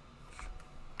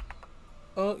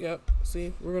 Oh, yep.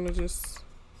 See, we're gonna just,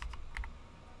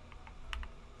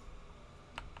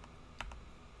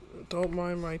 don't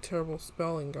mind my terrible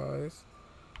spelling, guys.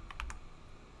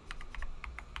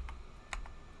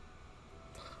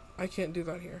 I can't do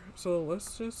that here. So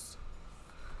let's just,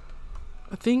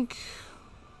 I think,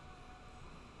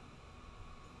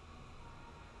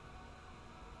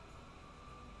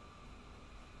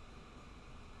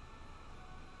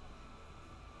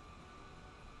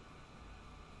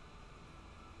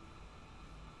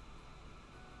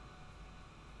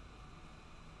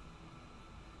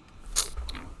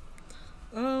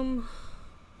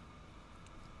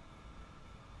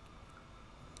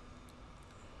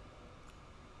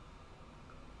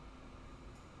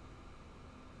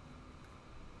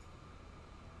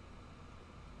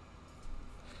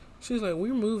 she's like,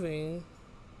 we're moving.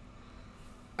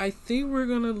 I think we're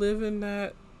gonna live in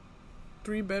that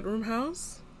 3 bedroom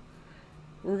house.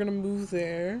 We're gonna move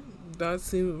there. That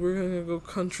seems, we're gonna go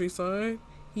countryside.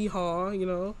 Hee haw, you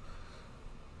know.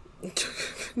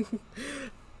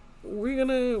 we're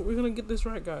gonna get this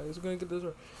right, guys. We're gonna get this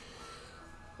right.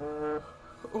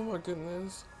 Oh my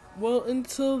goodness. Well,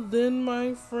 until then,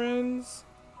 my friends,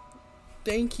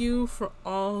 thank you for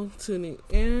all tuning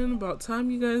in. About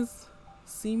time you guys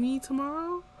see me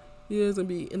tomorrow. You guys gonna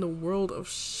be in a world of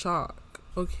shock,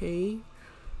 okay?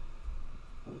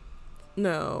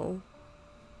 Now,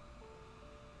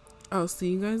 I'll see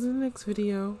you guys in the next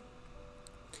video.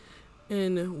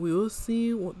 And we will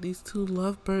see what these 2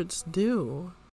 lovebirds do.